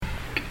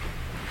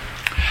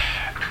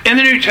In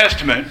the New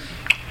Testament,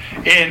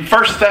 in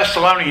 1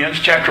 Thessalonians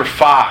chapter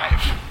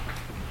 5,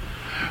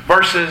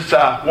 verses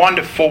 1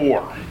 to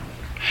 4,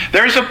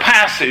 there's a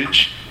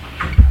passage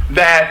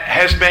that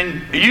has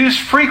been used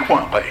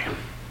frequently.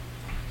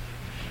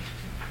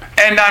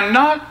 And I'm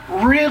not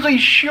really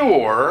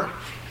sure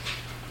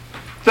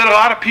that a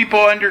lot of people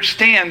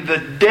understand the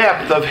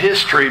depth of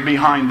history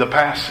behind the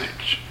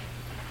passage.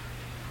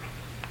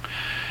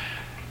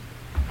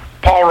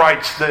 Paul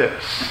writes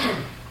this: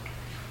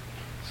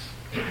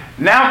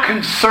 "Now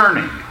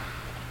concerning..."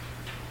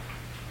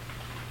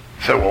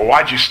 So, well,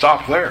 why'd you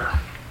stop there?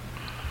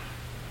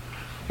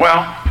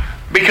 Well,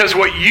 because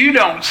what you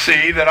don't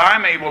see that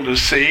I'm able to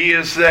see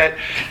is that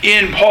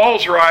in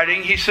Paul's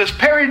writing, he says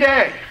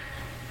 "peride."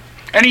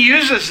 And he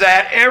uses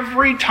that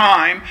every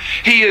time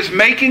he is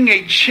making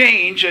a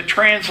change, a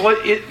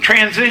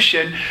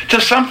transition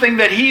to something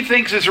that he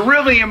thinks is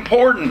really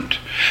important,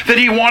 that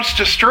he wants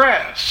to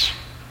stress.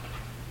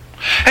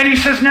 And he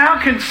says, "Now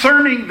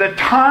concerning the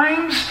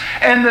times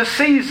and the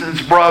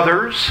seasons,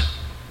 brothers,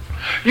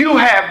 you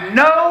have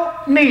no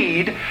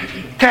need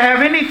to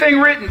have anything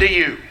written to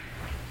you."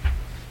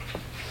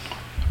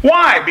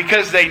 Why?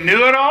 Because they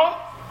knew it all?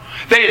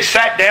 They had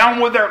sat down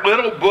with their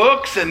little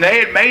books and they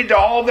had made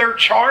all their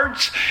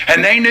charts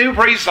and they knew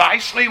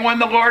precisely when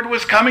the Lord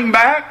was coming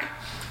back?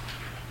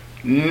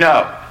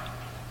 No.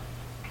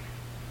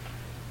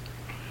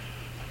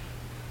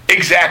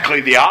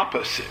 Exactly the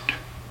opposite.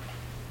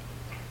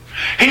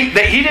 He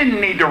didn't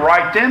need to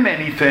write them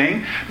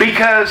anything,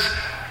 because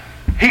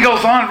he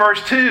goes on,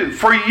 verse 2,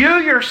 "For you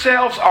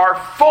yourselves are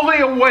fully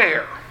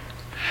aware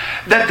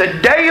that the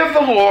day of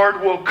the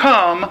Lord will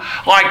come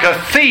like a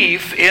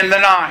thief in the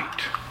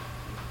night."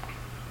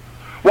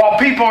 While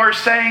people are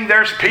saying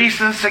there's peace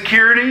and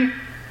security,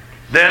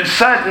 then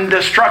sudden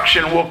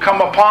destruction will come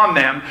upon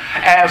them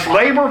as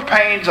labor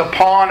pains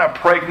upon a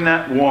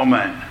pregnant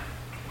woman.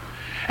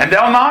 And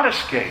they'll not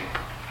escape.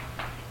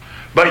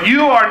 But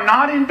you are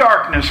not in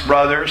darkness,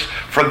 brothers,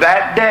 for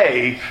that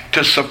day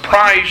to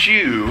surprise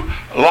you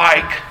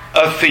like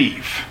a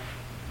thief.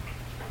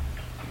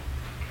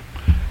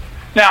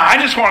 Now, I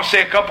just want to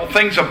say a couple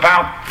things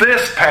about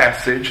this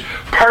passage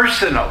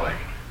personally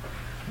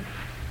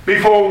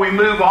before we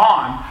move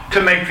on to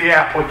make the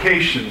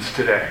applications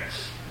today.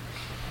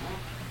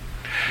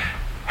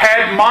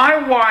 Had my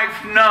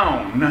wife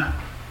known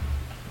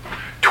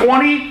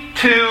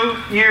 22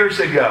 years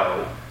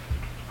ago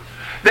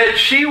that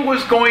she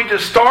was going to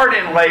start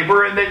in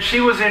labor and that she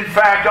was in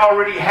fact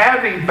already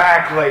having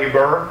back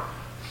labor,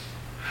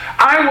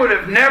 I would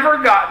have never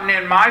gotten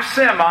in my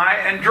semi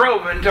and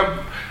drove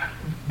into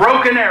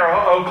Broken Arrow,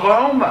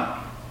 Oklahoma.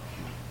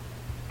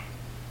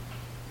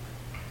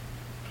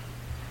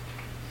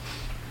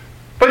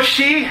 But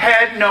she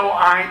had no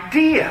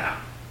idea.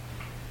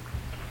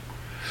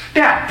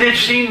 Now, did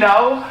she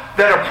know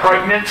that a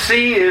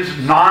pregnancy is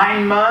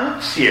 9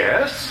 months?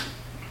 Yes.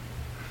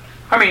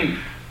 I mean,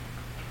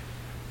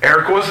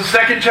 Erica was the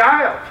second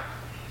child.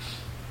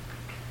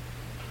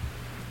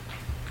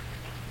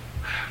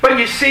 But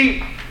you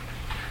see,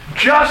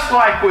 just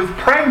like with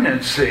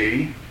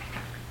pregnancy,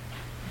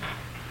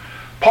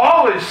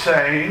 Paul is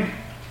saying,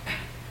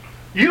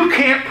 you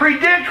can't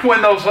predict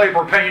when those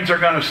labor pains are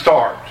going to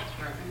start.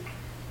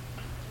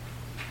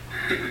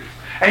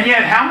 And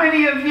yet, how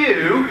many of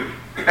you,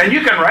 and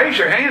you can raise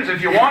your hands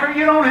if you want or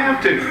you don't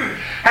have to,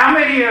 how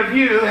many of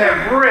you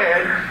have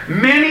read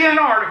many an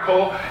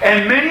article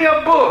and many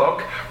a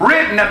book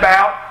written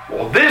about,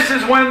 well, this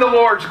is when the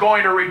Lord's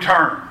going to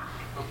return?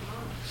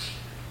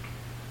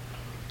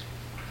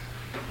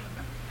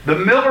 The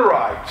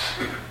Millerites,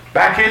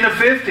 back in the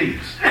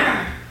 50s,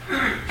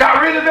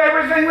 got rid of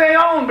everything they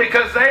owned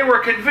because they were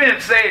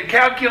convinced they had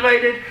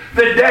calculated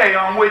the day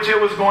on which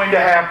it was going to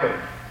happen.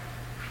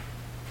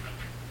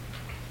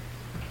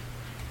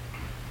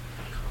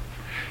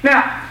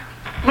 Now,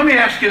 let me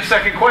ask you a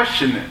second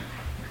question then.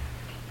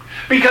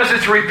 Because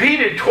it's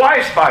repeated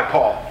twice by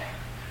Paul.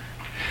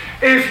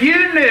 If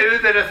you knew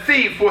that a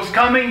thief was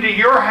coming to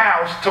your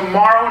house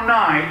tomorrow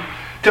night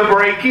to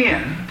break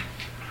in,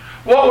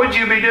 what would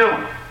you be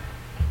doing?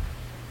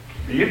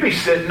 You'd be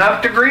sitting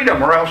up to greet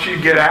him, or else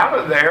you'd get out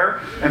of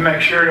there and make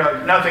sure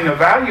that nothing of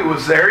value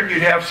was there, and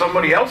you'd have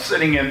somebody else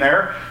sitting in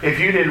there if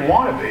you didn't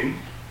want to be.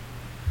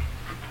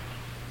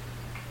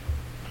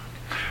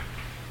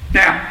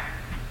 Now,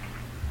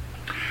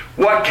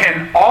 what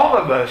can all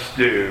of us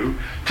do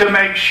to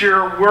make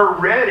sure we're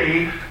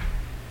ready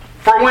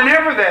for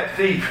whenever that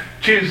thief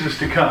chooses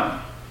to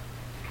come?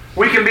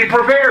 We can be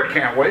prepared,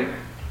 can't we?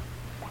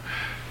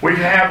 We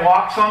can have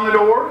locks on the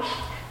doors.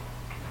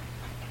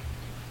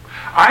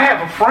 I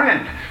have a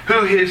friend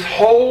who his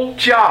whole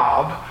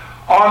job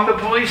on the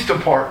police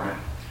department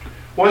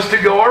was to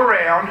go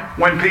around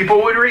when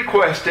people would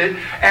request it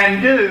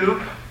and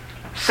do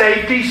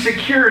safety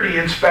security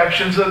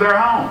inspections of their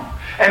home.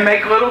 And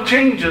make little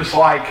changes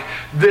like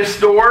this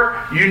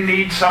door, you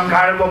need some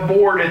kind of a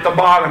board at the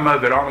bottom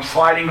of it on a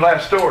sliding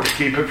glass door to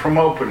keep it from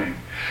opening.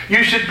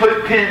 You should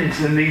put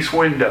pins in these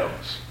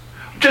windows.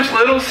 Just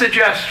little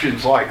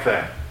suggestions like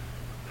that.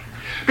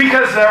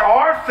 Because there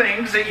are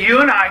things that you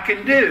and I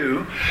can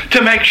do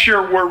to make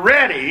sure we're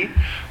ready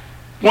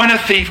when a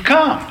thief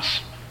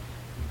comes.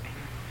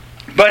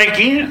 But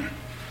again,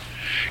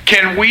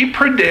 can we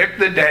predict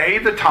the day,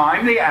 the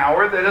time, the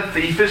hour that a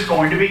thief is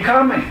going to be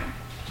coming?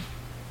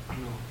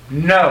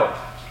 No.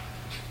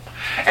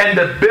 And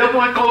the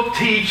biblical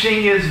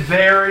teaching is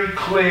very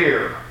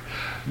clear.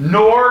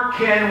 Nor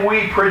can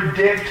we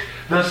predict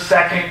the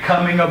second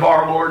coming of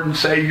our Lord and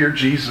Savior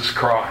Jesus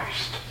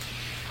Christ.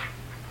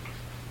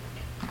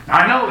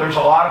 I know there's a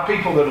lot of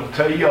people that will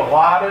tell you a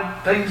lot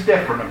of things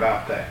different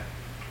about that.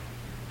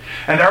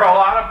 And there are a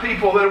lot of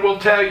people that will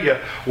tell you,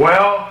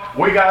 well,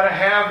 we got to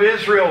have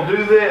Israel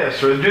do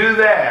this or do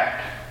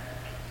that.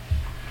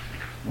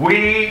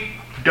 We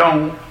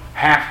don't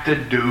have to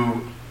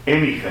do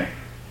anything.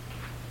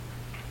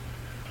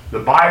 The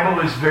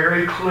Bible is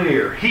very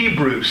clear.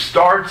 Hebrews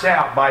starts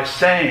out by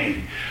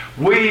saying,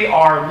 we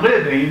are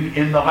living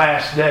in the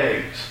last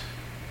days.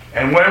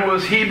 And when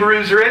was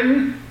Hebrews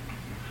written?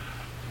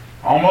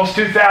 Almost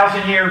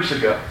 2,000 years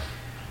ago.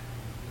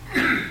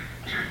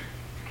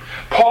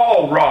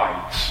 Paul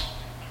writes,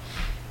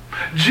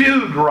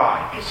 Jude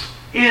writes,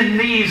 in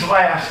these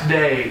last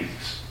days.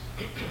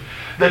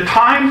 The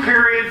time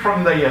period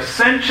from the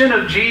ascension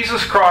of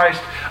Jesus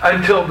Christ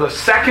until the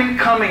second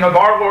coming of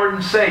our Lord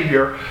and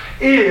Savior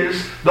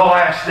is the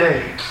last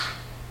days.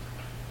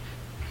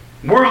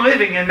 We're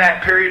living in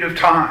that period of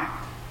time.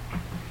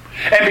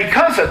 And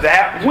because of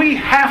that, we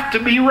have to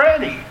be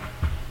ready.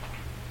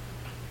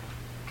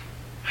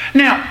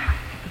 Now,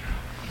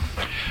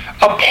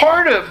 a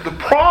part of the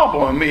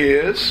problem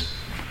is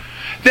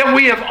that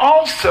we have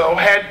also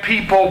had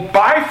people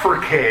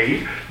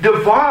bifurcate,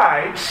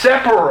 divide,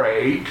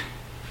 separate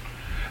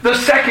the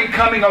second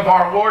coming of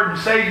our Lord and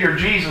Savior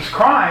Jesus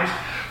Christ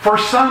for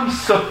some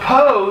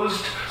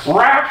supposed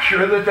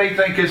rapture that they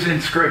think is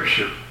in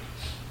Scripture,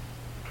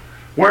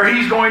 where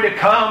He's going to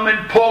come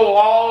and pull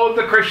all of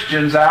the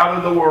Christians out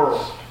of the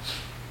world.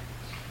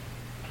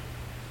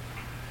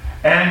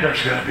 And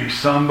there's going to be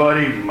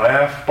somebody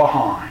left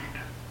behind.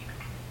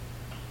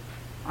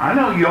 I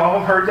know you all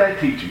have heard that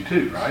teaching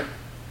too, right?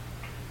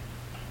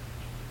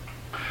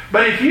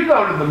 But if you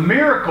go to the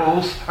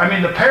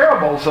the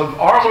parables of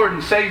our Lord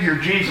and Savior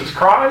Jesus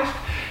Christ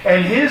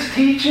and His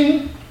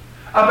teaching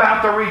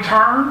about the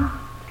return,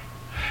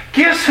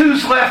 guess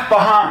who's left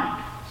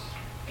behind?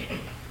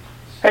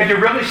 Have you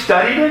really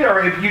studied it,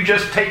 or have you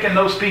just taken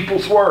those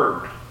people's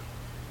word?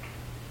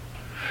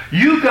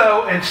 You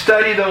go and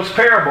study those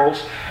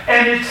parables,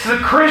 and it's the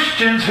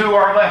Christians who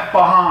are left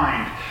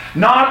behind,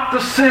 not the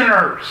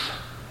sinners.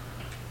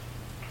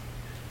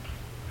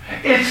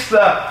 It's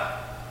the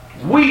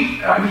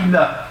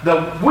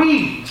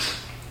weeds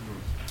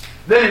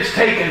that is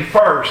taken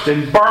first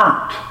and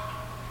burnt.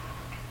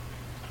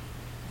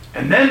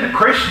 And then the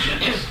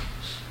Christians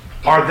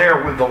are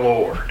there with the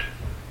Lord.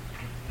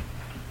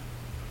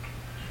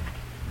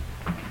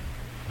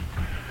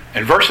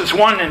 In verses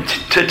 1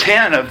 to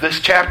 10 of this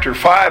chapter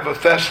 5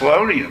 of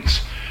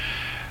Thessalonians,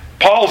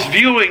 Paul's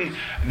viewing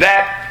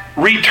that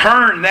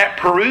return, that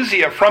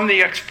parousia, from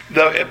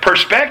the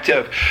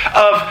perspective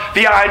of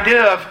the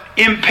idea of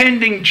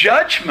impending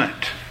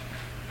judgment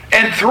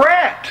and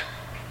threat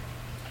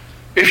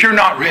if you're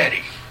not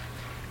ready.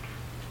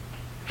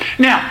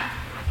 Now,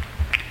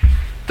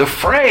 the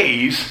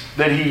phrase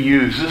that he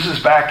uses is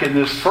back in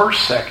this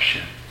first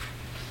section.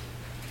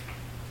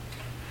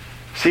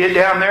 See it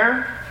down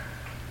there?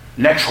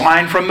 Next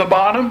line from the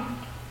bottom.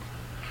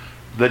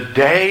 The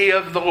day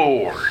of the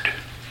Lord.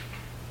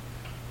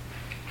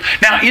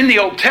 Now, in the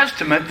Old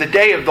Testament, the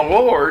day of the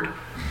Lord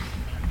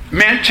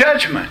meant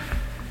judgment.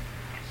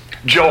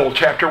 Joel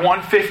chapter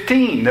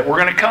 1:15 that we're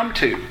going to come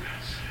to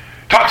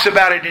talks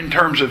about it in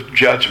terms of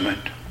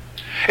judgment.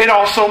 It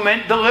also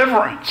meant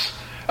deliverance.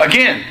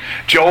 Again,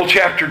 Joel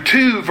chapter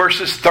 2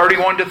 verses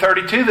 31 to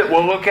 32 that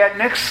we'll look at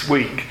next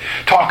week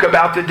talk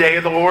about the day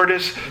of the Lord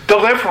as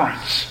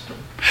deliverance.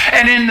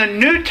 And in the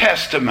New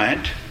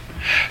Testament,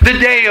 the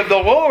day of the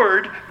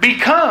Lord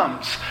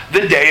becomes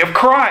the day of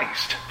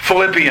Christ.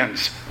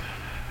 Philippians.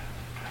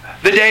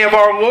 The day of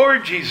our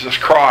Lord Jesus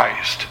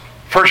Christ.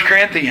 1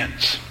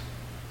 Corinthians.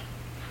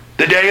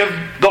 The day of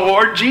the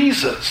Lord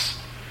Jesus.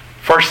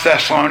 1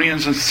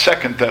 Thessalonians and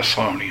 2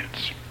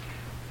 Thessalonians.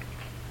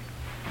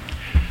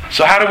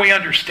 So how do we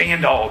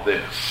understand all of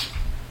this?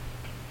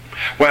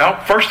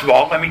 Well, first of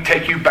all, let me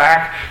take you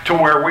back to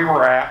where we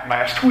were at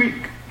last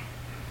week.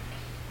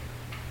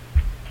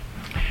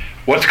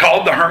 What's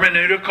called the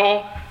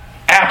hermeneutical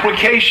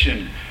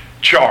application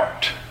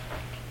chart.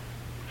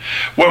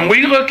 When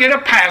we look at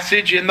a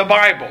passage in the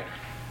Bible,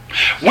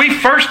 we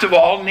first of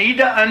all need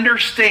to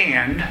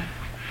understand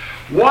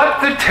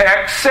what the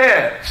text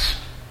says.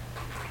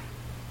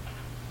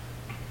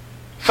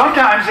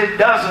 Sometimes it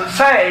doesn't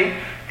say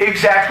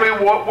exactly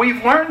what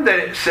we've learned that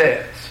it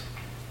says.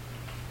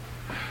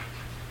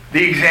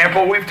 The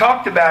example we've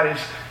talked about is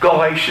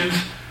Galatians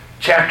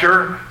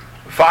chapter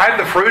 5,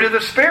 the fruit of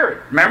the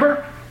Spirit.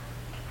 Remember?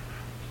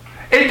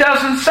 It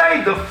doesn't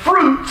say the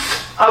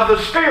fruits of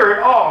the Spirit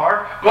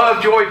are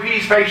love, joy,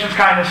 peace, patience,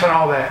 kindness, and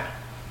all that.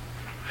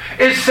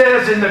 It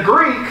says in the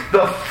Greek,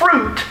 the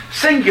fruit,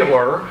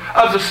 singular,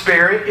 of the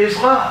Spirit is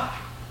love.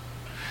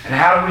 And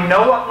how do we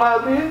know what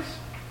love is?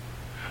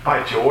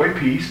 By joy,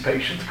 peace,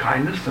 patience,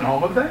 kindness, and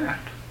all of that.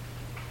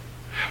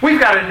 We've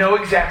got to know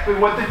exactly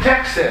what the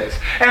text says.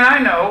 And I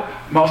know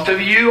most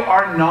of you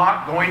are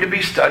not going to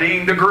be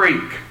studying the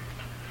Greek.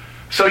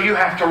 So you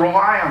have to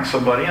rely on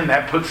somebody, and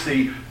that puts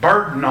the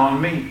burden on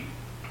me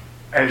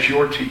as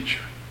your teacher.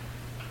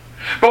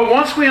 But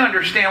once we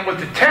understand what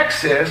the text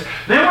says,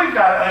 then we've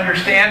got to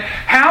understand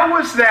how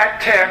was that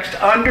text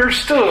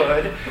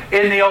understood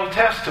in the Old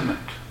Testament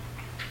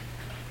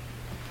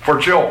for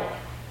Joel,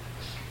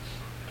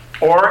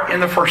 or in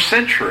the first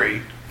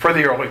century for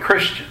the early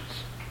Christians.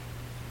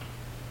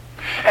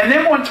 And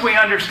then once we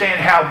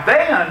understand how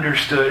they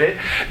understood it,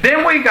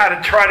 then we've got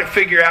to try to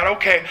figure out,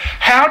 okay,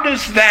 how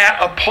does that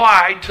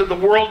apply to the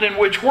world in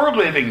which we're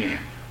living in?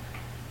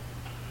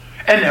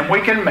 And then we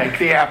can make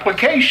the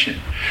application.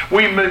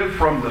 We move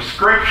from the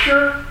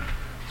Scripture,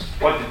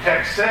 what the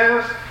text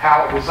says,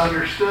 how it was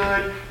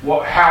understood,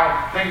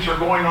 how things are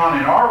going on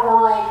in our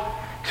world,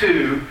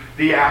 to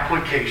the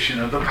application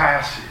of the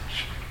passage.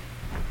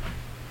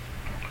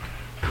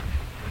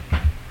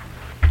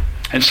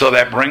 And so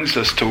that brings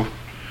us to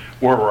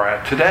where we're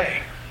at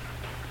today.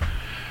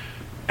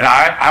 And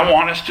I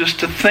want us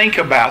just to think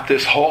about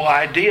this whole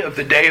idea of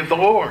the day of the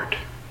Lord.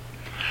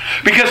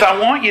 Because I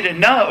want you to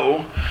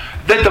know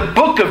that the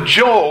book of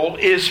Joel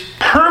is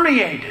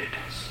permeated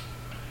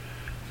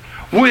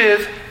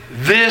with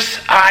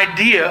this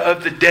idea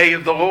of the day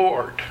of the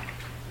Lord.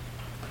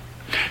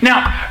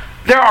 Now,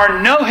 there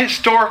are no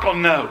historical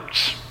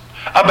notes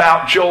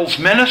about Joel's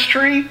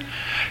ministry,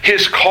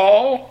 his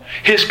call,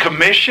 his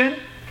commission.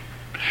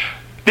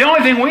 The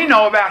only thing we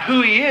know about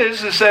who he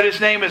is that his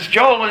name is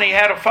Joel and he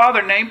had a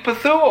father named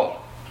Pethuel.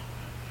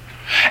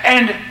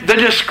 And the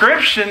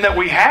description that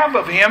we have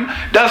of him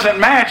doesn't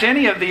match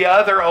any of the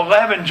other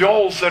 11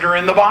 Joels that are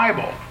in the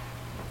Bible.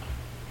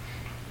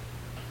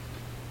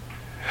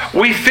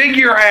 We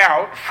figure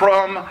out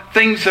from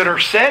things that are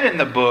said in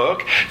the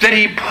book that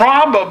he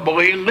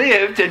probably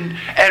lived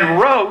and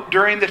wrote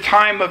during the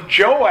time of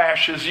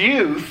Joash's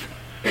youth.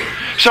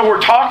 So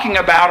we're talking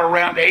about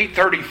around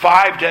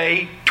 835 to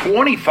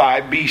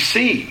 825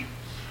 BC.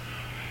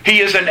 He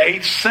is an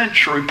 8th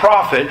century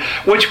prophet,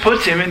 which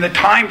puts him in the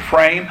time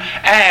frame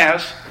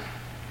as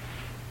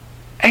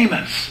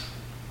Amos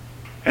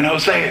and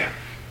Hosea.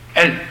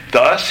 And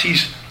thus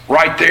he's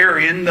right there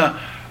in the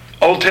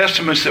Old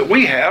Testaments that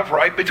we have,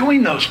 right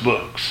between those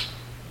books.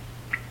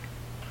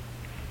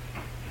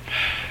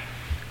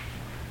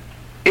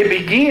 It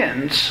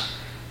begins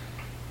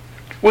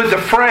with the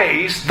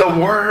phrase, the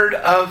word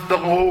of the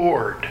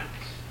Lord.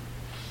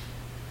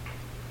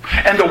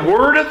 And the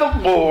word of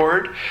the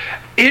Lord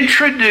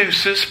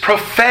introduces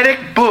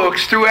prophetic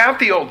books throughout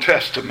the Old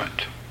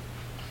Testament.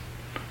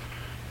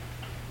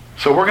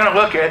 So we're going to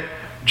look at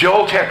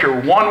Joel chapter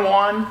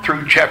 1:1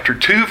 through chapter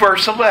 2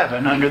 verse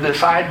 11 under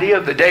this idea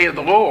of the day of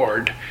the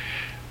Lord.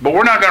 But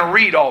we're not going to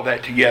read all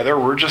that together.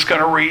 We're just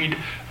going to read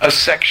a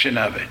section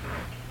of it.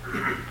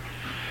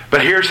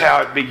 But here's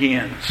how it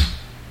begins.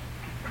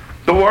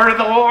 The word of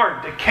the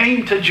Lord that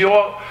came to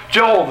Joel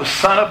the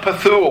son of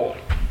Pethuel.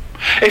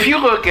 If you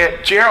look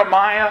at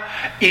Jeremiah,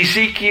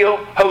 Ezekiel,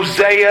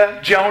 Hosea,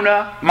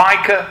 Jonah,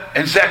 Micah,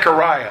 and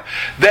Zechariah,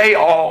 they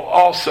all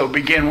also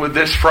begin with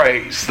this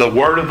phrase, the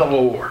word of the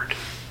Lord.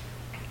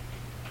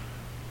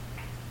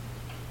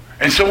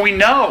 And so we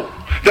know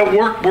that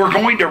what we're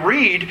going to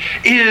read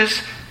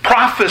is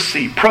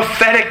prophecy,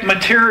 prophetic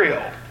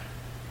material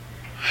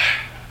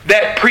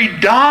that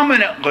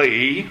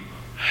predominantly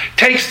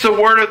takes the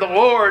word of the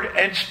Lord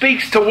and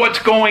speaks to what's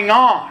going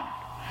on.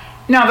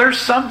 Now, there's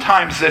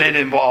sometimes that it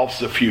involves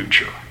the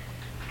future.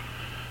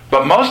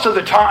 But most of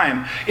the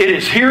time, it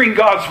is hearing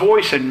God's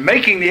voice and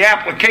making the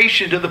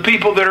application to the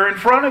people that are in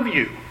front of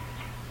you.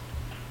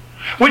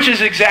 Which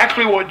is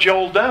exactly what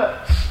Joel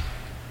does.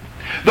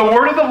 The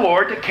word of the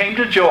Lord that came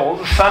to Joel,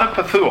 the son of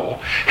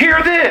Pethuel.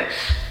 Hear this,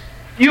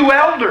 you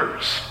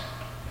elders.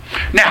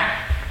 Now,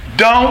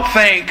 don't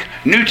think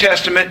New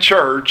Testament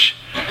church,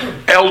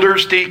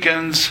 elders,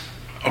 deacons,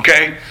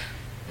 okay?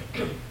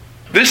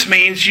 This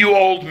means you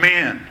old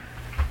men.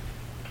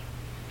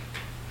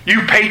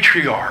 You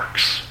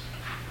patriarchs.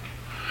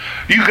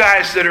 You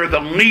guys that are the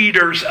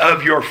leaders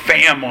of your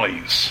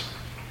families.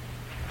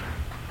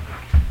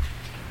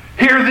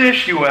 Hear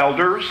this, you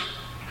elders.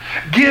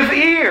 Give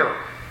ear,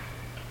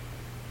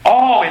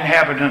 all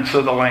inhabitants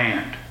of the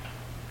land.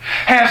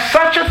 Has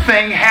such a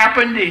thing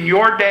happened in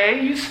your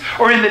days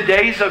or in the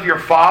days of your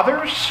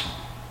fathers?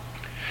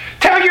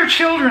 Tell your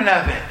children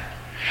of it.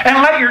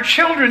 And let your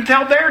children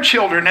tell their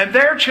children and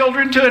their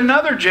children to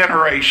another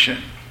generation.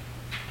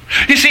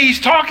 You see, he's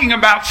talking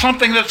about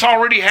something that's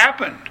already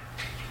happened.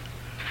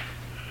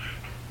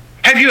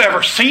 Have you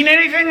ever seen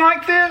anything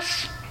like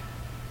this?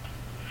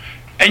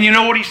 And you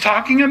know what he's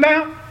talking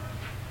about?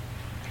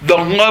 The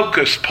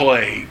locust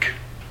plague.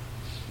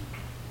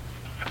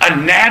 A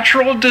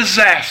natural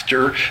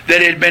disaster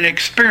that had been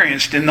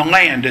experienced in the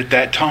land at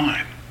that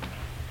time.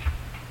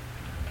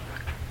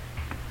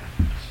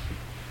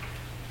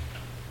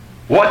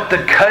 What the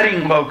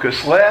cutting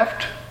locust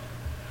left,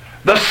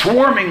 the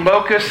swarming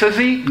locust has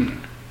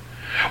eaten.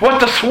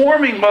 What the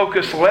swarming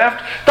locust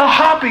left, the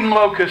hopping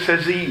locust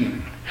has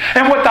eaten.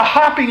 And what the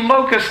hopping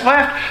locust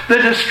left,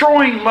 the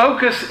destroying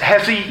locust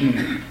has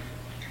eaten.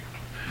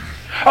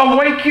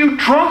 Awake, you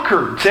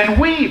drunkards, and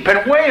weep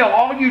and wail,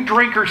 all you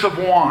drinkers of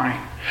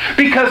wine,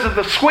 because of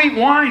the sweet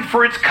wine,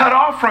 for it's cut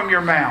off from your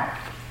mouth.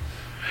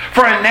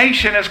 For a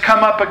nation has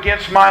come up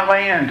against my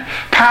land,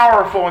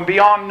 powerful and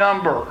beyond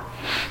number.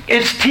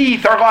 Its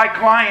teeth are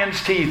like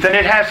lion's teeth, and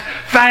it has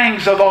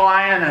fangs of the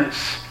lioness.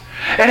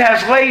 It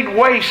has laid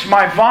waste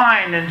my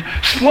vine and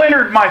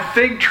splintered my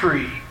fig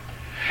tree.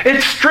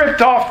 It's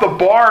stripped off the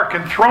bark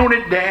and thrown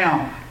it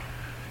down.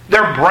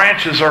 Their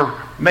branches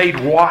are made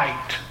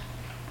white.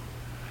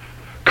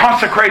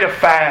 Consecrate a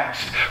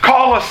fast.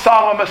 Call a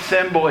solemn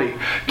assembly.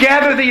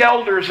 Gather the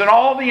elders and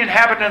all the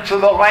inhabitants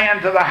of the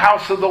land to the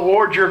house of the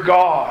Lord your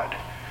God.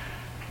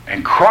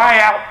 And cry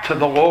out to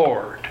the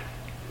Lord.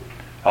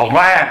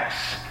 Alas,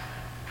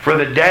 for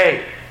the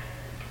day.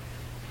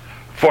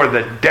 For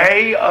the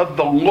day of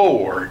the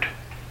Lord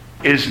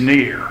is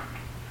near.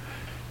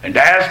 And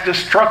as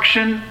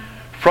destruction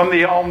from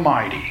the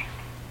Almighty,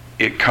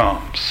 it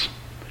comes.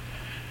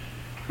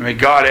 May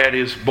God add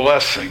His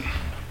blessing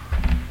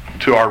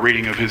to our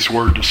reading of His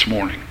Word this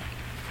morning.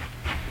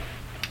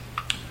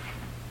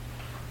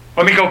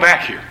 Let me go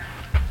back here.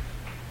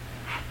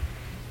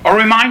 A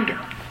reminder.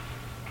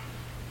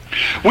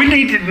 We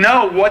need to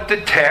know what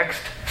the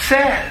text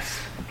says.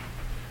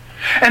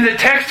 And the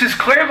text is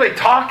clearly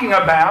talking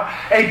about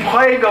a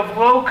plague of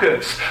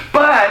locusts.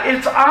 But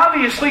it's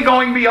obviously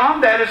going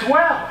beyond that as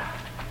well.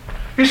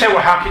 You say, well,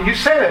 how can you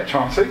say that,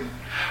 Chauncey?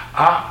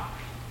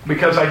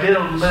 Because I did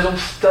a little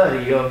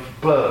study of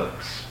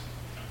bugs.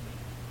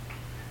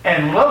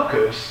 And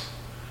locusts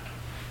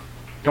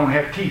don't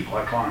have teeth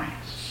like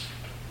lions.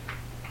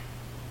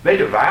 They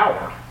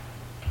devour.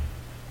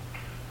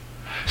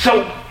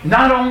 So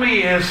not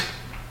only is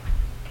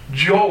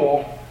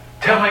Joel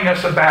telling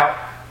us about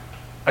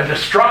a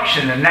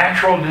destruction, a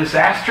natural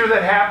disaster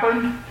that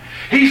happened,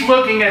 he's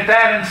looking at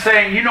that and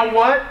saying, you know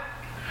what?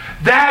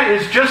 That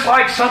is just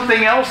like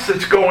something else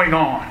that's going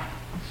on.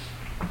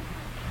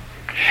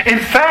 In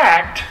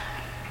fact,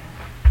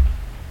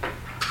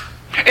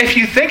 if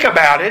you think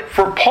about it,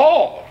 for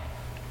Paul,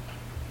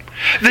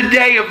 the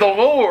day of the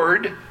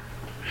Lord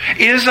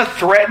is a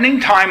threatening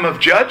time of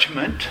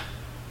judgment.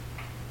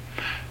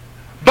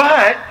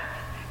 But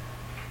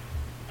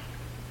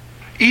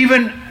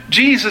even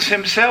Jesus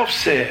Himself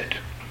said,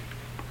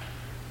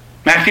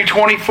 Matthew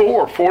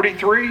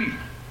 24:43,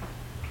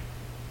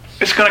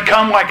 it's going to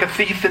come like a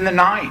thief in the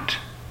night.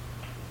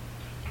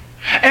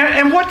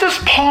 And what does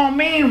Paul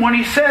mean when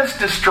he says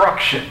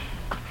destruction?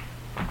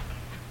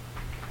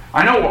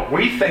 I know what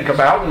we think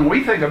about when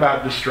we think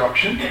about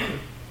destruction.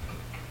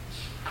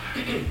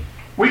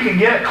 We can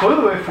get a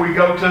clue if we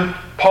go to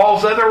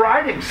Paul's other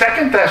writings,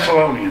 2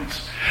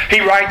 Thessalonians. He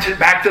writes it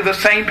back to the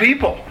same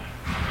people.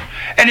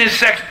 And in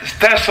 2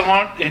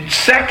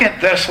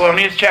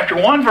 Thessalonians chapter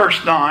 1,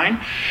 verse 9,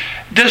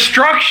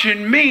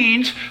 destruction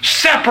means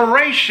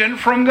separation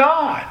from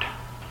God.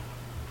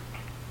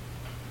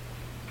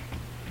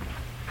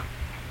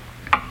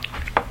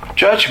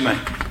 Judgment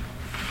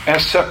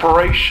as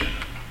separation.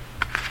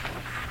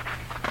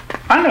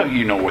 I know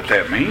you know what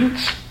that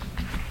means.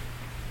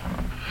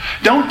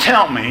 Don't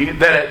tell me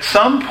that at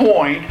some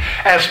point,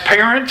 as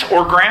parents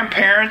or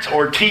grandparents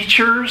or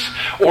teachers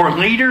or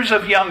leaders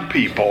of young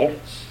people,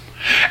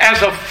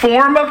 as a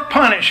form of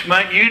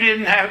punishment, you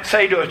didn't have to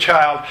say to a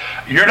child,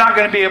 you're not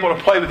going to be able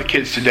to play with the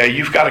kids today.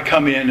 You've got to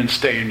come in and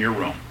stay in your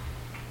room.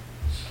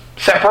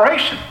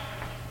 Separation.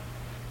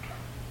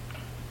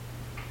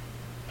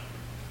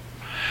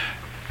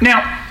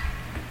 Now,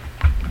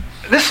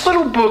 this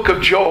little book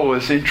of Joel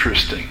is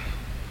interesting.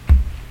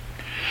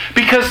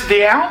 Because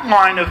the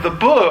outline of the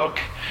book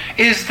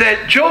is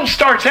that Joel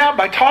starts out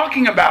by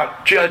talking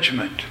about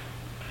judgment.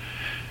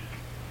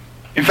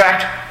 In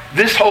fact,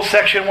 this whole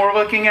section we're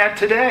looking at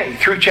today,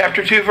 through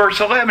chapter 2, verse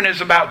 11, is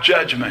about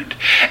judgment.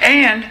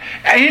 And,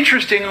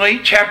 interestingly,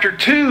 chapter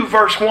 2,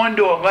 verse 1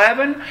 to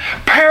 11,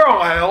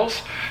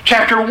 parallels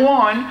chapter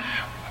 1,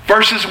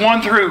 verses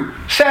 1 through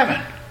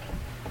 7.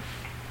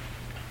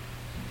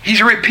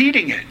 He's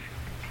repeating it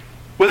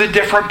with a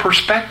different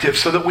perspective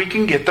so that we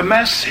can get the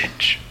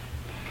message.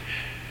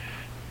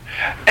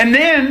 And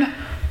then,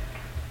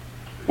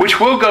 which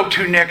we'll go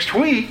to next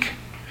week,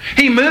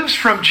 he moves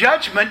from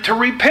judgment to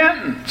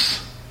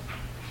repentance.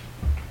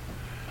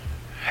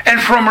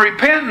 And from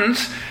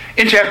repentance,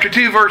 in chapter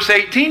 2, verse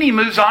 18, he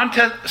moves on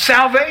to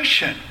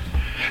salvation.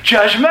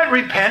 Judgment,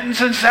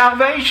 repentance, and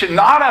salvation.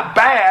 Not a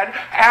bad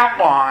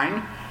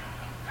outline,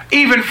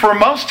 even for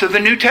most of the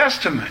New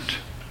Testament.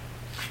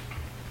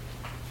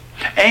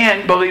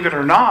 And, believe it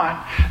or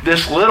not,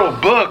 this little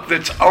book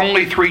that's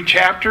only 3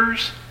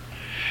 chapters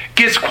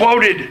gets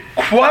quoted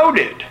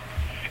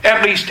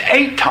at least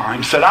 8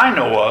 times that I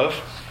know of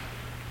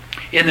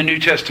in the New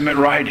Testament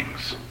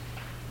writings.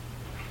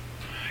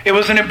 It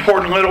was an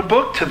important little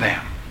book to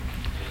them.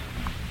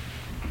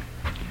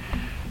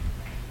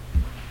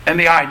 And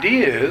the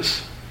idea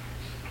is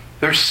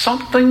there's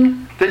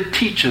something that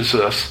teaches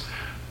us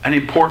an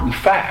important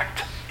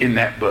fact in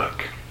that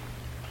book.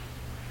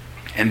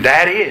 And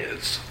that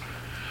is,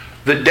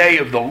 the day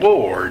of the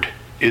Lord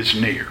is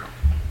near.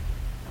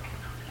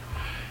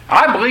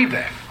 I believe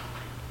that.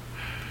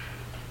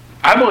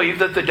 I believe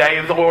that the day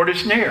of the Lord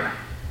is near.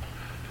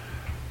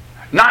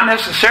 Not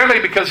necessarily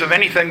because of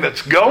anything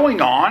that's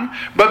going on,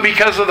 but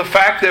because of the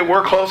fact that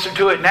we're closer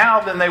to it now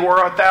than they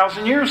were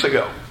 1,000 years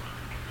ago.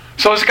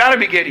 So it's got to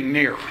be getting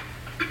near.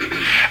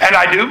 And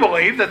I do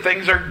believe that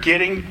things are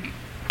getting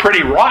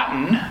pretty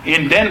rotten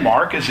in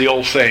Denmark, as the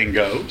old saying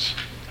goes.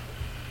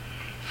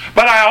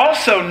 But I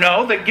also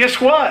know that, guess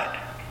what?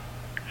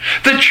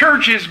 The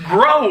church is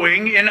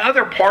growing in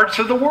other parts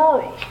of the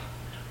world.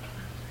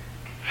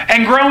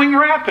 And growing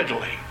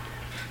rapidly.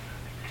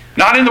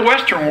 Not in the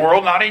Western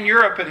world, not in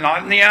Europe, and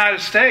not in the United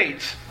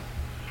States.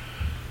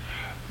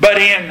 But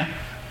in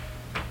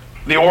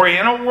the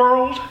Oriental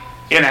world,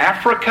 in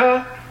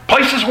Africa,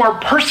 places where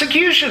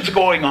persecution's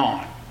going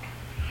on.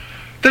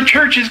 The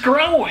church is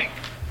growing.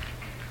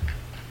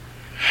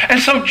 And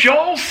so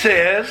Joel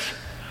says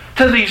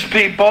to these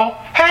people,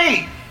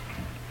 hey,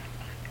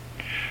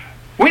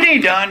 we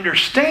need to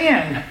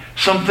understand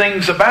some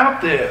things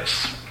about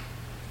this.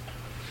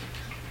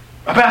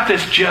 About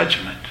this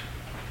judgment.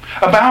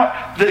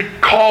 About the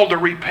call to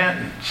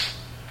repentance.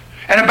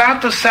 And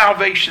about the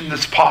salvation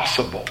that's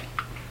possible.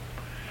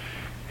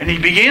 And he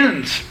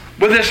begins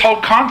with this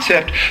whole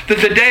concept that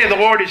the day of the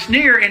Lord is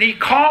near, and he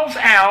calls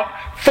out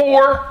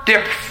 4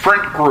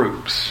 different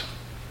groups.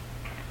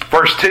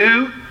 Verse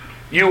 2,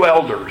 you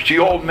elders,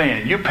 you old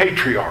men, you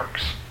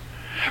patriarchs.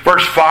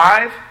 Verse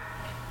 5,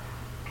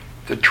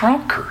 the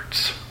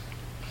drunkards.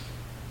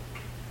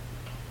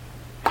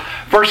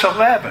 Verse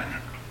 11,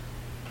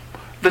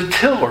 the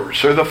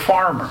tillers or the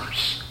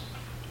farmers.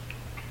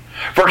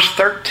 Verse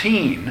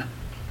 13,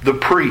 the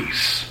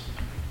priests.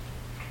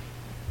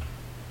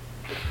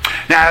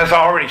 Now, as I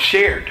already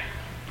shared,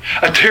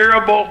 a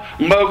terrible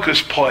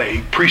locust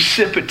plague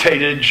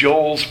precipitated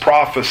Joel's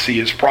prophecy,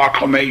 his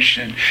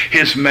proclamation,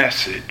 his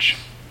message.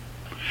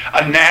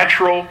 A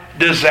natural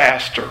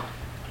disaster.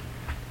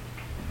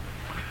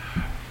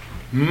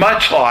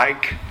 Much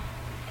like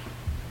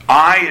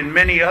I and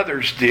many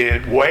others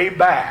did way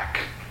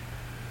back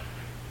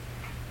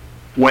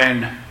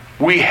when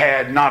we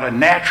had not a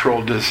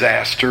natural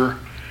disaster,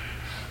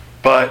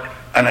 but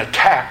an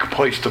attack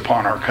placed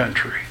upon our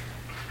country.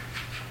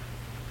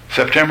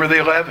 September the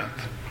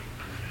 11th.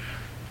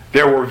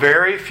 There were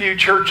very few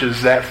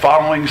churches that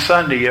following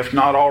Sunday, if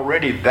not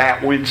already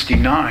that Wednesday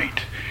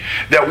night,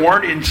 that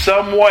weren't in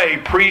some way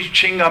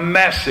preaching a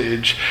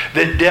message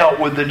that dealt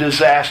with the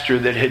disaster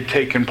that had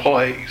taken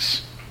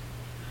place.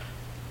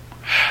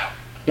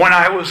 When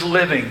I was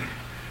living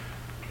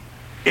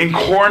in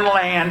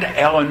Cornland,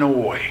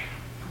 Illinois,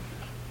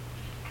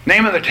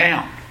 name of the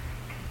town,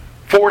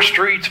 4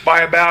 streets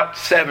by about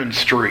 7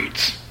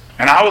 streets,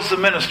 and I was the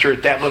minister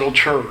at that little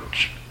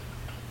church.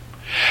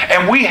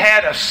 And we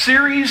had a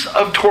series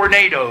of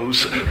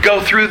tornadoes go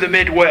through the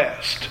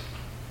Midwest.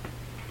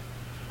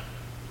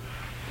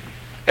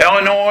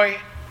 Illinois,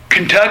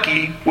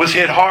 Kentucky was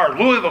hit hard.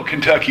 Louisville,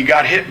 Kentucky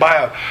got hit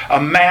by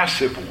a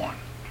massive one.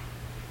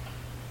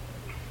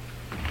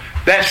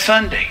 That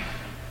Sunday,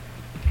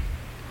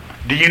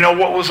 do you know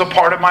what was a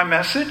part of my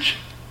message?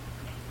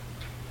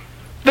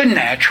 The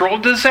natural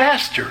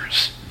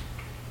disasters.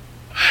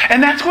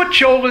 And that's what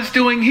Joel is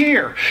doing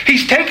here.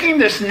 He's taking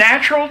this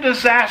natural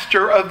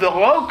disaster of the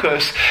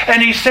locusts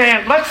and he's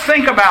saying, let's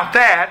think about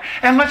that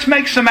and let's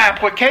make some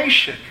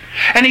application.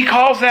 And he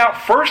calls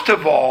out, first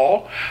of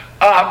all,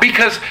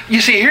 because,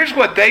 you see, here's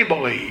what they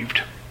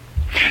believed.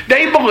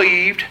 They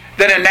believed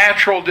that a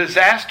natural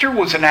disaster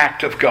was an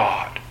act of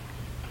God.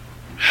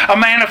 A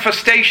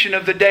manifestation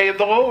of the day of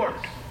the Lord.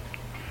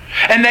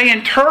 And they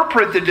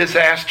interpret the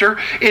disaster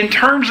in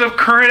terms of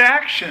current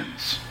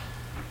actions.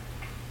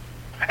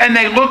 And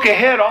they look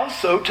ahead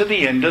also to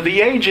the end of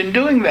the age in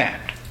doing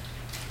that.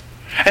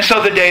 And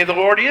so the day of the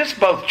Lord is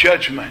both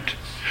judgment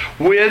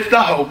with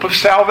the hope of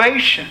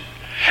salvation.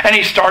 And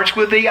he starts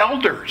with the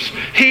elders.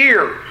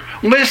 Hear,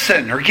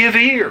 listen, or give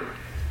ear.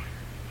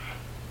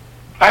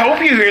 I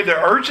hope you hear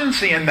the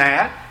urgency in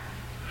that.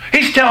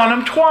 He's telling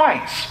them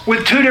twice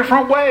with 2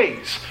 different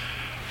ways.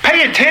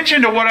 Pay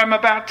attention to what I'm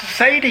about to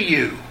say to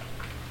you.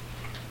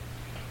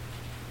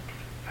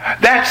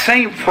 That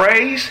same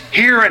phrase,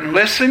 hear and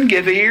listen,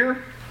 give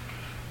ear,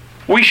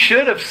 we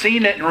should have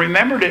seen it and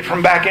remembered it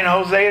from back in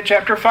Hosea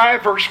chapter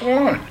 5, verse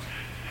 1,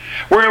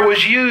 where it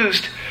was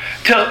used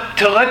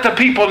to let the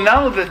people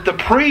know that the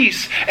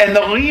priests and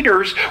the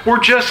leaders were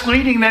just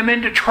leading them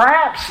into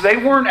traps. They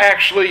weren't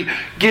actually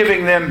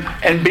giving them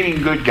and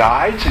being good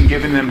guides and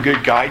giving them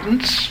good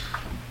guidance.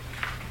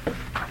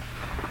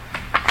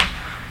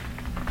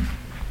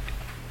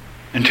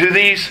 And to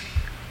these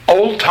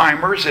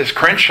old-timers, as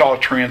Crenshaw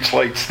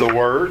translates the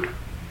word,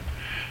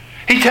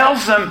 he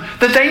tells them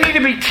that they need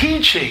to be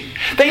teaching.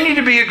 They need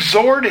to be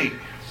exhorting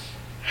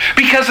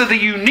because of the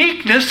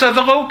uniqueness of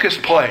the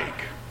locust plague.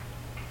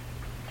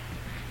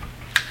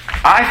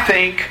 I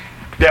think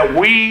that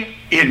we,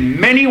 in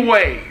many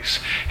ways,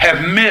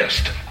 have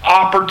missed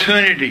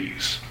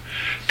opportunities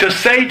to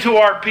say to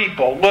our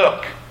people,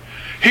 look,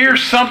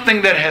 here's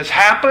something that has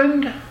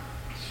happened.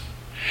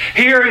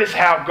 Here is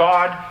how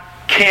God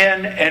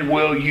can and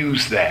will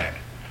use that.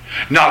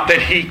 Not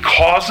that He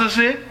causes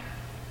it,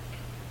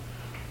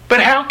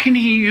 but how can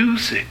He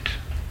use it?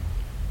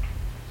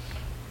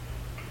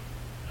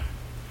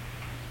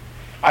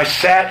 I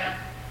sat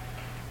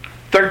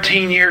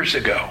 13 years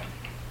ago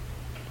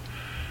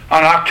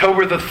on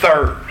October the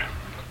 3rd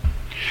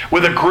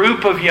with a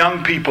group of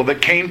young people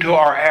that came to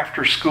our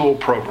after-school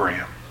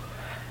program.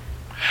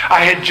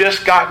 I had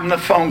just gotten the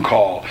phone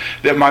call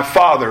that my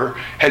father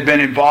had been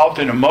involved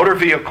in a motor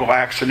vehicle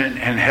accident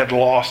and had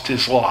lost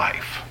his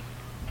life.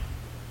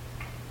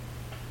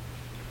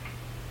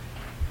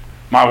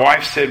 My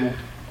wife said,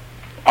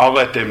 I'll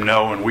let them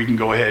know and we can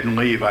go ahead and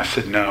leave. I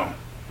said, no.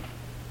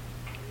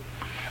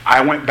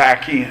 I went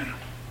back in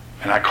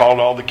and I called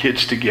all the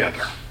kids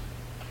together,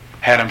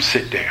 had them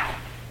sit down.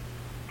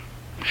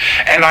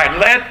 And I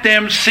let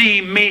them see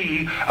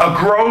me, a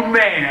grown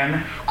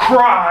man,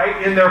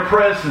 cry in their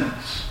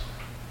presence.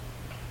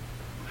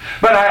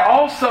 But I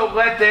also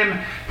let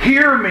them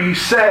hear me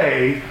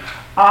say,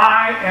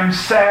 I am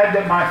sad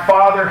that my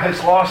father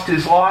has lost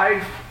his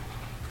life,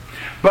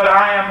 but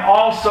I am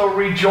also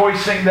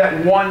rejoicing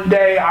that one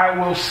day I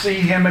will see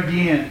him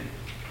again.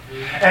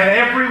 And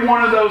every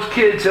one of those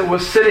kids that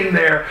was sitting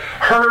there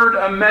heard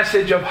a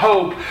message of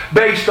hope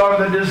based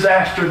on the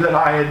disaster that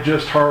I had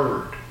just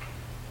heard.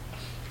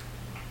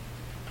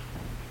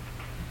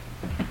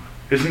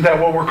 Isn't that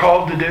what we're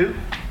called to do?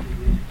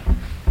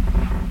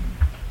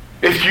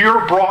 If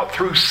you're brought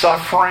through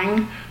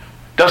suffering,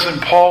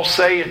 doesn't Paul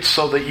say it's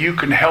so that you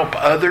can help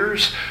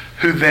others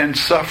who then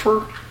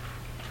suffer?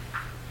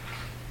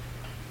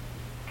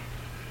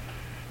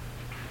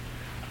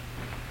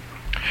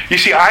 You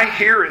see, I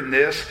hear in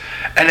this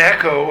an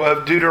echo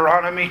of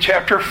Deuteronomy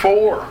chapter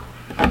 4,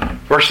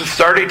 verses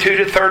 32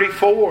 to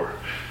 34,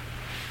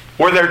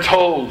 where they're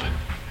told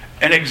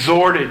and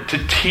exhorted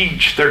to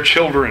teach their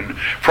children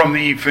from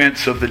the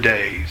events of the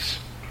days.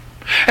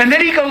 And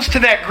then he goes to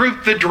that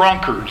group, the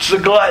drunkards, the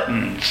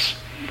gluttons,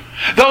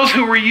 those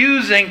who were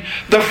using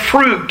the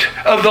fruit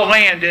of the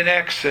land in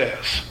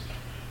excess.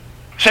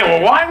 Say,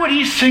 well, why would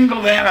he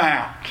single them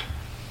out?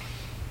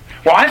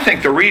 Well, I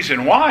think the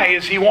reason why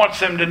is he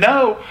wants them to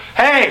know,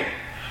 hey,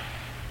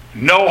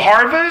 no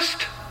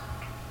harvest,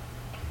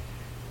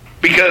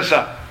 because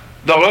the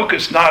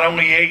locusts not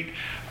only ate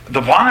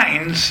the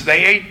vines,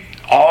 they ate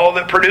all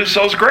that produce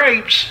those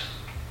grapes.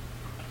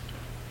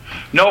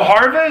 No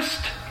harvest,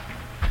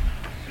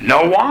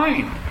 no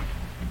wine.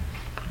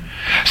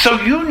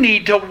 So you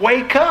need to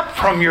wake up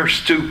from your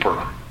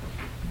stupor.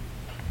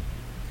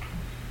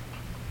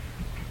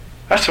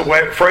 That's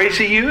a phrase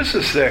he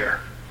uses there.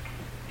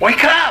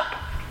 Wake up.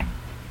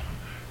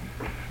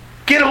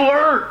 Get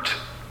alert.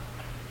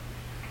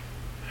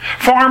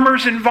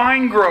 Farmers and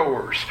vine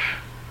growers,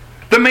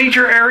 the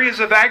major areas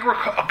of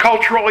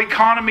agricultural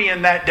economy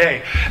in that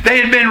day, they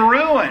had been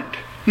ruined.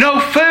 No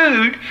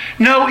food,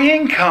 no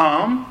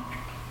income.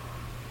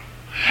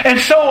 And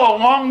so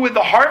along with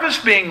the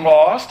harvest being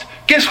lost,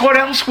 guess what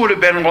else would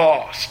have been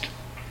lost?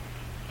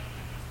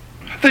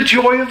 The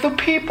joy of the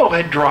people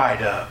had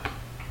dried up.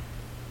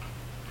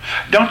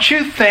 Don't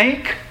you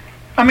think?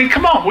 I mean,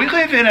 come on, we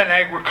live in an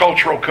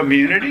agricultural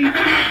community.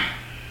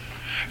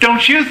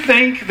 Don't you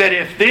think that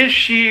if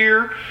this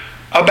year,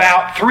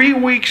 about 3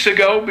 weeks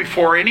ago,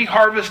 before any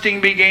harvesting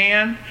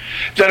began,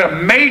 that a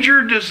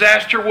major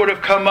disaster would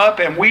have come up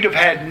and we'd have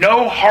had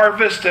no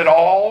harvest at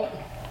all?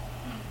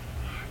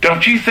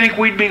 Don't you think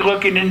we'd be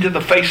looking into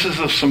the faces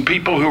of some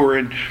people who are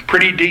in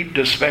pretty deep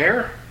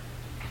despair?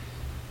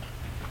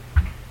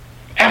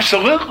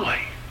 Absolutely.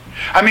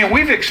 I mean,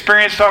 we've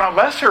experienced on a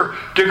lesser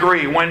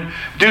degree when,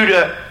 due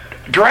to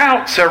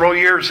drought several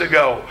years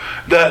ago,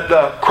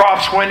 the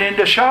crops went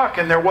into shock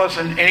and there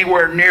wasn't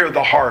anywhere near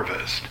the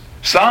harvest.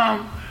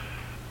 Some,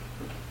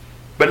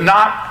 but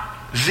not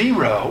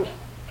zero.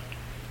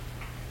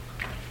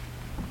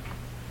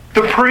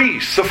 The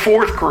priests, the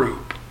fourth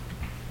group,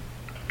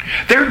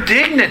 their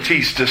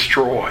dignity's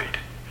destroyed.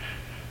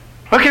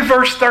 Look at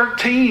verse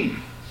 13.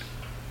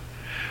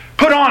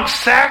 Put on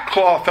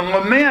sackcloth and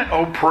lament,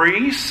 O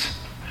priests.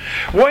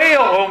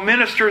 Wail, O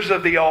ministers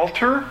of the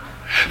altar.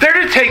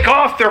 They're to take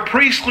off their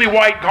priestly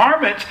white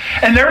garments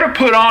and they're to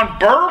put on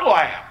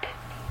burlap.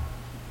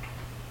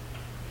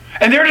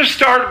 And they're to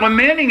start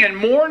lamenting and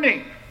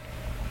mourning.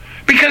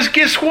 Because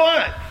guess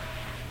what?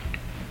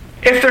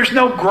 If there's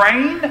no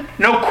grain,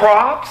 no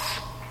crops,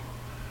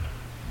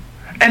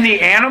 and the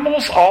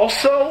animals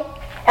also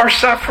are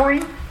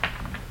suffering.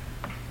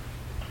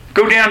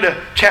 Go down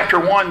to chapter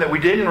 1 that we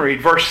didn't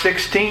read, verse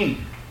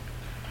 16.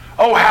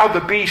 Oh, how the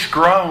beasts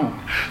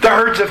groan. The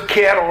herds of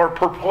cattle are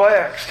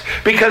perplexed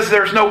because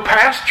there's no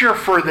pasture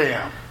for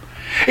them.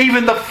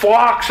 Even the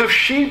flocks of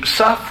sheep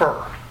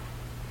suffer.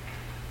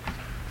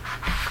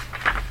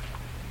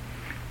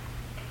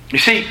 You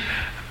see,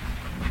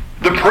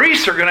 the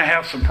priests are going to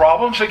have some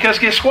problems because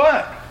guess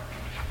what?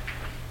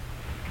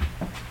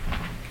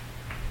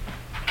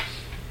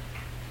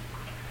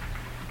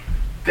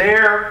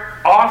 their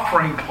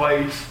offering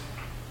plates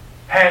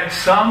had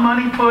some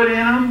money put in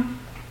them,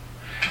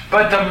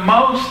 but the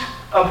most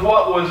of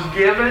what was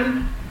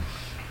given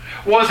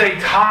was a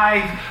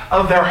tithe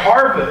of their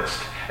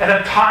harvest and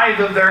a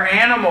tithe of their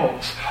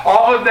animals.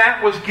 All of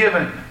that was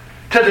given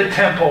to the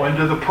temple and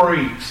to the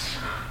priests.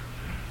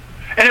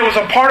 And it was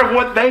a part of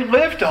what they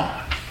lived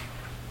on.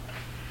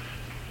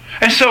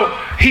 And so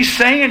he's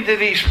saying to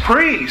these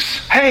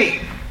priests,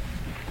 hey,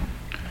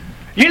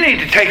 you need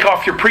to take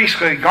off your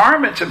priestly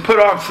garments and put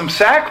on some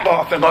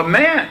sackcloth and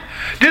lament.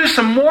 Do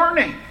some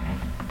mourning.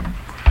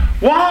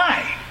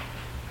 Why?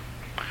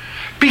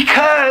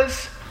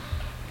 Because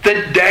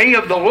the day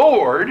of the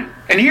Lord,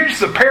 and here's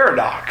the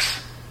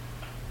paradox.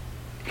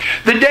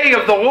 The day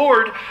of the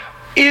Lord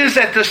is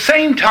at the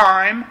same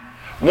time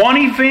one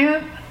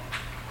event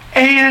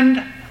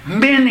and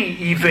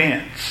many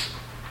events.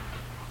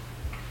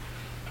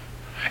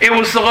 It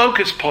was the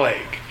locust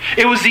plague.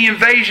 It was the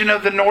invasion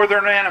of the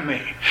northern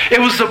enemy.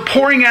 It was the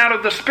pouring out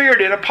of the Spirit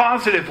in a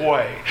positive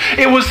way.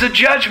 It was the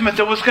judgment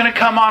that was going to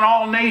come on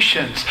all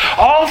nations.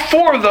 All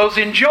four of those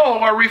in Joel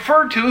are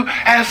referred to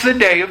as the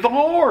day of the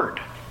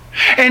Lord.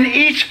 And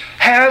each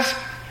has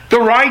the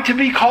right to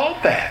be called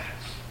that.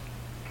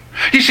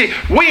 You see,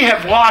 we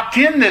have locked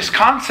in this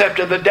concept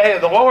of the day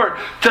of the Lord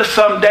to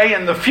some day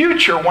in the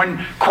future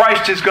when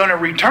Christ is going to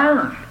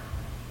return.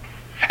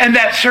 And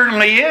that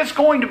certainly is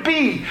going to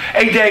be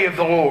a day of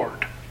the Lord.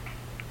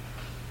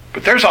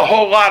 But there's a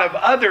whole lot of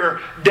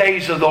other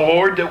days of the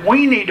Lord that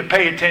we need to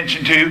pay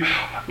attention to,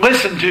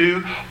 listen to,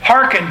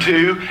 hearken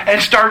to,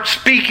 and start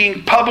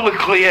speaking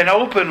publicly and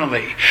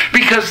openly.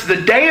 Because the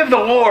day of the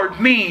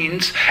Lord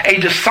means a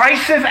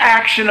decisive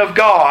action of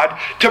God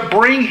to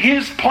bring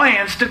His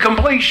plans to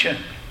completion.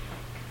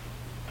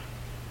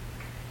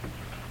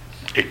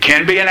 It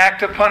can be an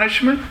act of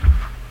punishment,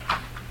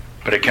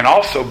 but it can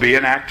also be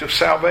an act of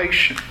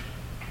salvation.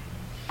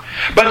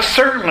 But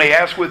certainly,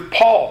 as with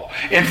Paul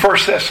in 1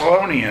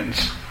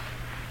 Thessalonians,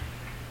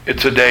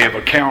 it's a day of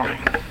accounting.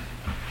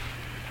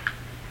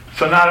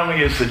 So not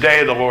only is the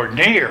day of the Lord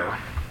near,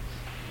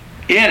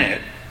 in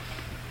it,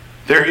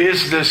 there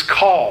is this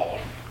call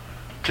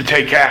to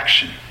take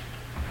action.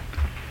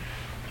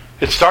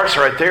 It starts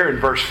right there in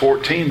verse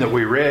 14 that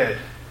we read.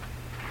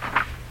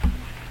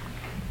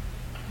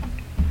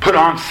 Put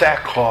on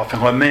sackcloth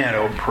and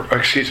lament,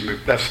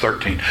 that's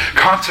 13.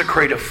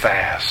 Consecrate a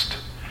fast.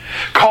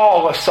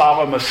 Call a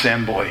solemn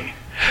assembly.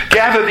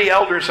 Gather the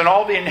elders and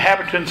all the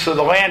inhabitants of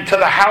the land to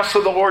the house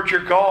of the Lord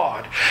your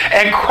God,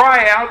 and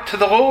cry out to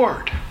the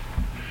Lord.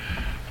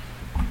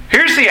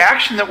 Here's the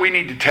action that we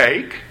need to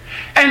take.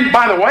 And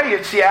by the way,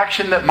 it's the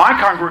action that my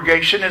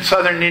congregation in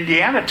southern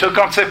Indiana took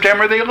on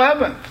September the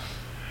 11th.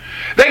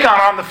 They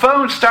got on the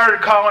phone, started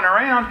calling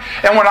around,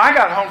 and when I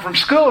got home from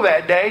school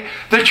that day,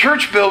 the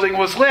church building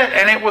was lit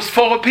and it was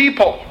full of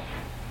people.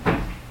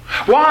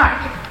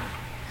 Why?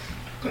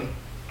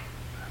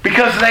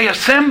 Because they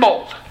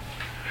assembled.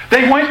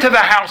 They went to the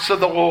house of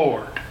the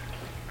Lord.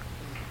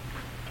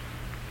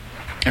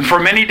 And for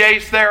many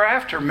days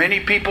thereafter, many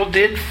people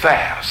did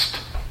fast.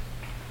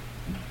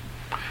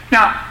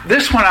 Now,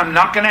 this one I'm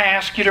not going to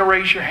ask you to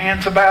raise your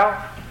hands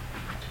about.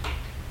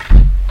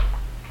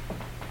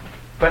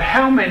 But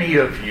how many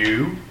of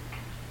you,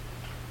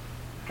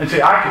 and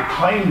say, I could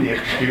claim the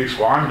excuse,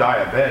 well, I'm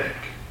diabetic.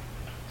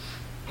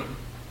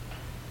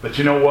 But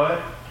you know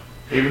what?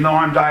 Even though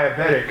I'm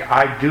diabetic,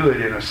 I do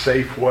it in a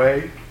safe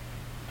way.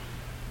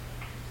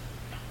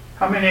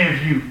 How many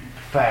of you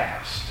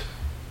fast?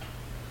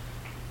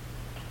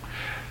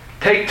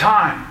 Take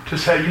time to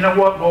say, you know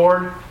what,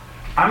 Lord?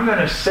 I'm going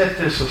to set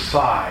this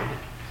aside.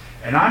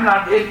 And I'm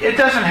not, it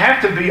doesn't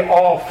have to be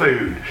all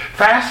food.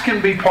 Fast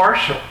can be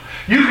partial.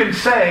 You can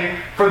say,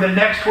 for the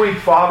next week,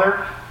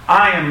 Father,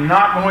 I am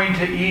not going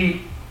to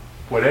eat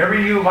whatever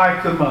you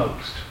like the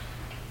most.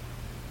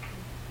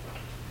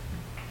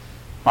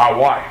 My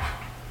wife.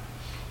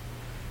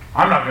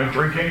 I'm not going to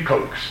drink any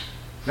Cokes.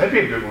 That'd be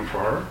a good one for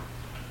her.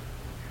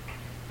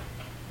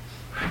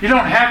 You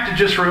don't have to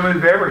just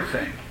remove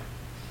everything.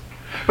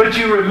 But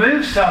you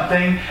remove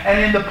something, and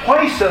in the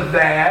place of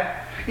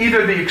that,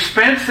 either the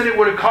expense that it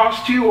would have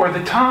cost you or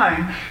the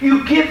time,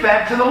 you give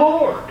that to the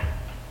Lord.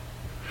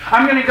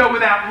 I'm going to go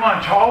without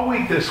lunch all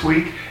week this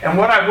week, and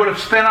what I would have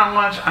spent on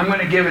lunch, I'm going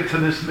to give it to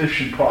this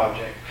mission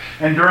project.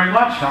 And during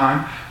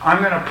lunchtime, I'm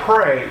going to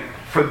pray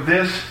for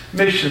this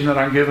mission that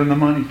I'm giving the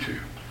money to.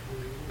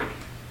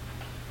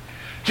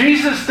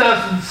 Jesus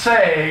doesn't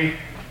say,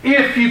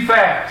 if you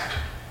fast.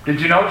 Did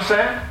you notice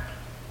that?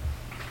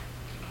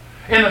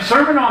 In the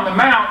Sermon on the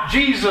Mount,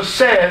 Jesus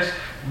says,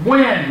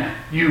 when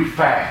you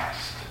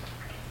fast.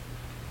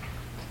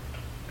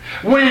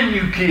 When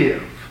you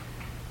give.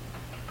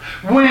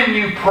 When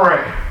you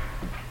pray.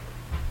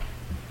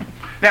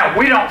 Now,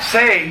 we don't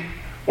say,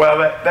 well,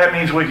 that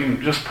means we can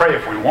just pray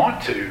if we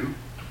want to.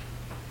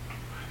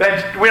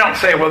 We don't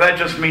say, well, that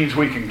just means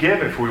we can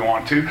give if we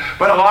want to.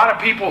 But a lot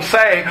of people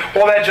say,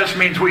 well, that just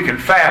means we can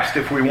fast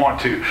if we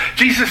want to.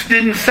 Jesus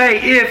didn't say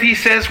if, He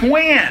says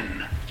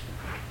when.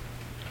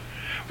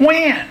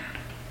 When?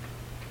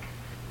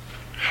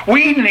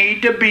 We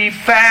need to be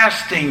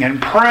fasting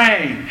and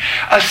praying,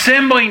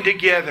 assembling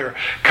together,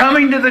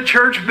 coming to the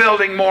church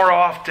building more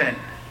often.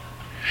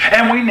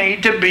 And we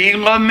need to be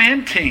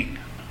lamenting.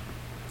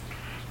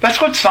 That's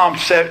what Psalm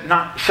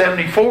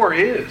 74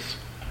 is.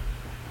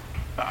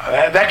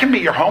 That can be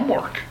your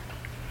homework.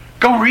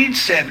 Go read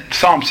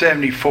Psalm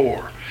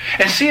 74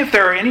 and see if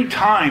there are any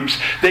times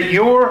that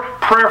your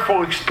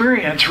prayerful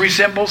experience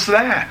resembles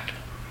that.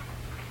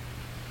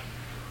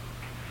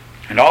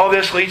 And all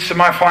this leads to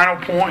my final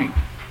point.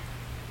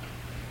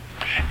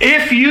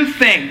 If you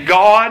think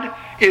God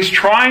is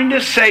trying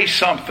to say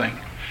something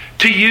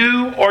to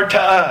you or to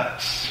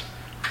us,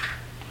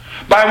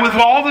 with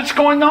all that's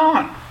going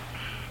on,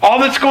 all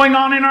that's going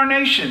on in our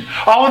nation,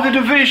 all of the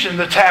division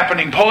that's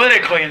happening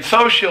politically and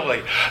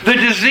socially, the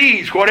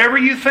disease, whatever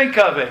you think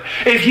of it,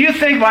 if you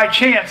think by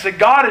chance that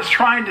God is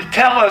trying to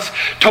tell us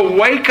to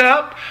wake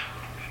up,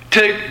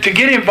 to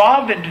get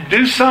involved and to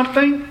do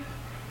something,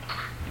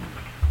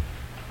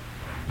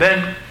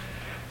 then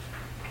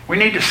we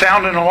need to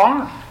sound an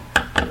alarm.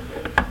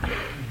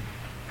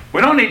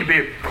 We don't need to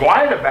be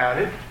quiet about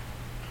it.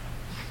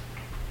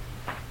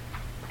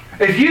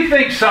 If you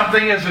think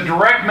something is a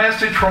direct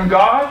message from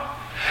God,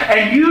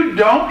 and you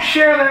don't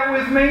share that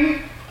with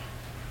me,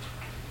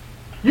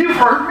 you've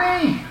hurt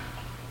me.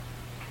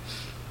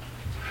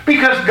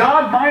 Because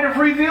God might have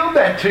revealed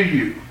that to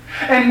you.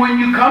 And when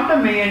you come to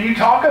me and you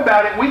talk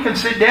about it, we can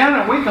sit down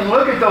and we can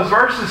look at those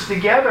verses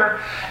together,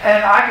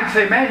 and I can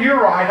say, man,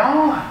 you're right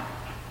on.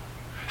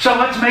 So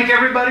let's make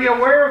everybody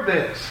aware of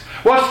this.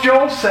 What's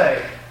Joel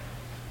say?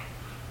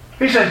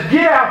 He says,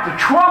 get out the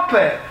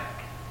trumpet.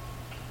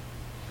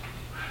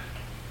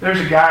 There's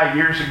a guy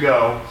years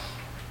ago,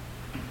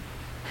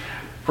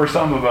 for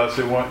some of us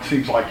it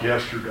seems like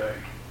yesterday,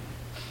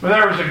 but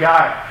there was a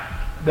guy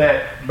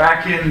that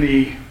back in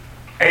the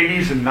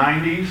 80s and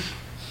 90s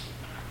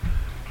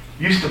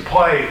used to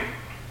play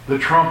the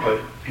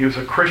trumpet. He was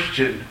a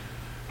Christian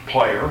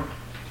player.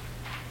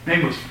 His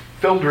name was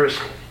Phil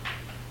Driscoll.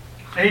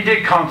 And he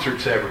did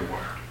concerts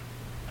everywhere.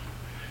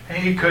 And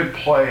he could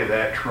play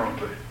that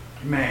trumpet.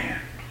 Man,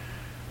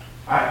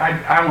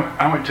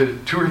 I went to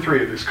 2 or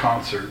 3 of his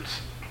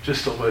concerts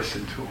just to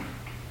listen to him.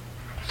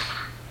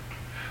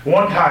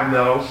 One time,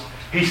 though,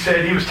 he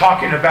said he was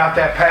talking about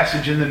that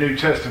passage in the New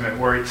Testament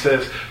where it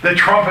says, the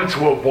trumpets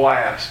will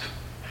blast.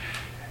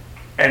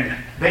 And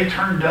they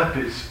turned up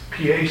his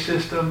PA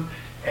system,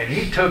 and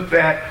he took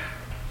that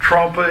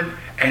trumpet,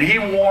 and he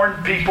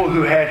warned people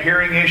who had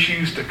hearing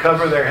issues to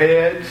cover their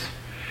heads.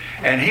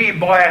 And he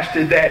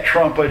blasted that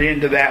trumpet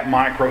into that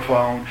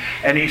microphone.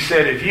 And he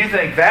said, if you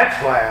think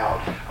that's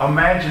loud,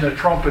 imagine the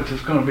trumpets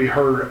is going to be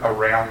heard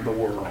around the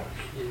world.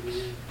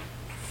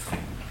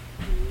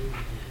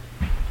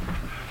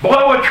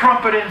 Blow a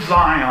trumpet in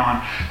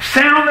Zion.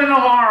 Sound an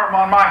alarm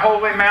on my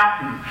holy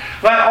mountain.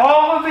 Let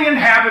all of the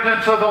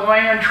inhabitants of the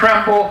land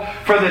tremble,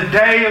 for the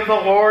day of the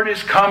Lord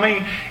is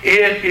coming.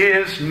 It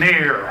is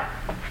near.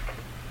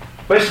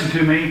 Listen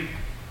to me.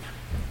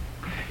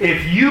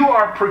 If you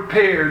are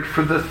prepared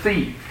for the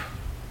thief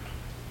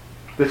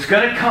that's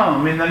going to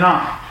come in the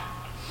night,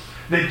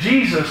 that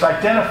Jesus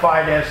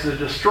identified as the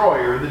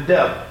destroyer, the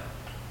devil,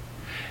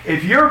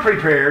 if you're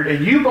prepared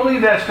and you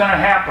believe that's going to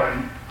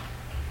happen,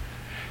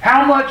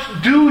 how much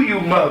do you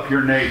love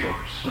your neighbors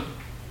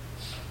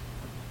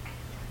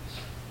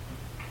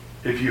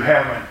if you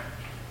haven't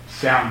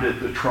sounded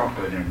the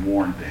trumpet and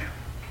warned them?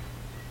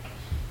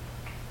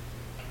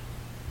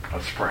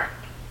 Let's pray.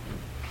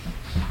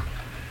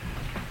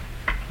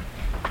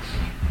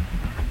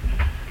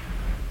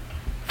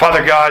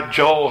 Father God,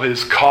 Joel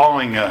is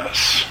calling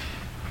us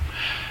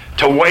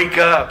to wake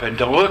up and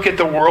to look at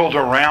the world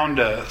around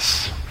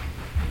us.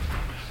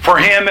 For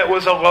him, it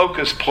was a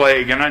locust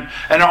plague and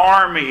an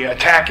army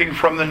attacking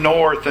from the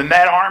north, and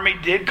that army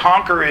did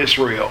conquer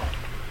Israel.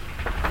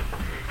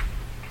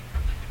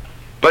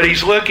 But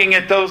he's looking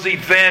at those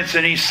events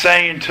and he's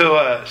saying to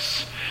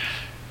us,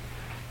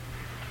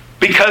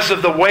 because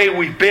of the way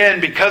we've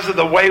been, because of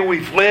the way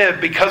we've lived,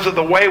 because of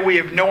the way we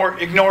have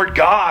ignored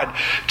God,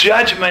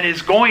 judgment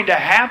is going to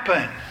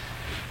happen.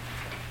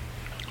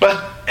 But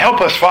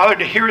help us, Father,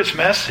 to hear his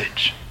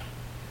message.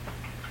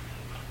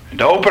 And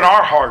to open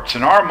our hearts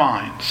and our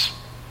minds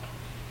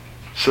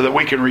so that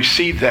we can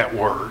receive that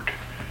word.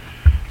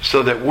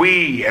 So that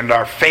we and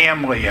our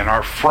family and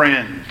our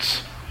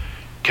friends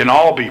can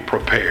all be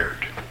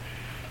prepared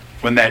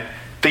when that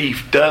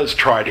thief does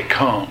try to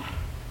come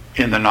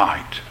in the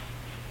night.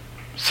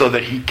 So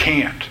that he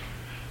can't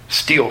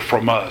steal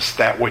from us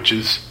that which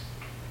is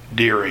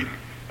dearing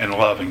and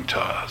loving to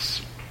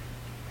us.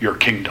 Your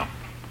kingdom.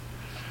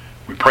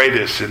 We pray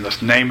this in the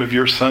name of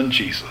your Son,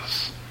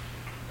 Jesus.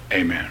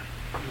 Amen.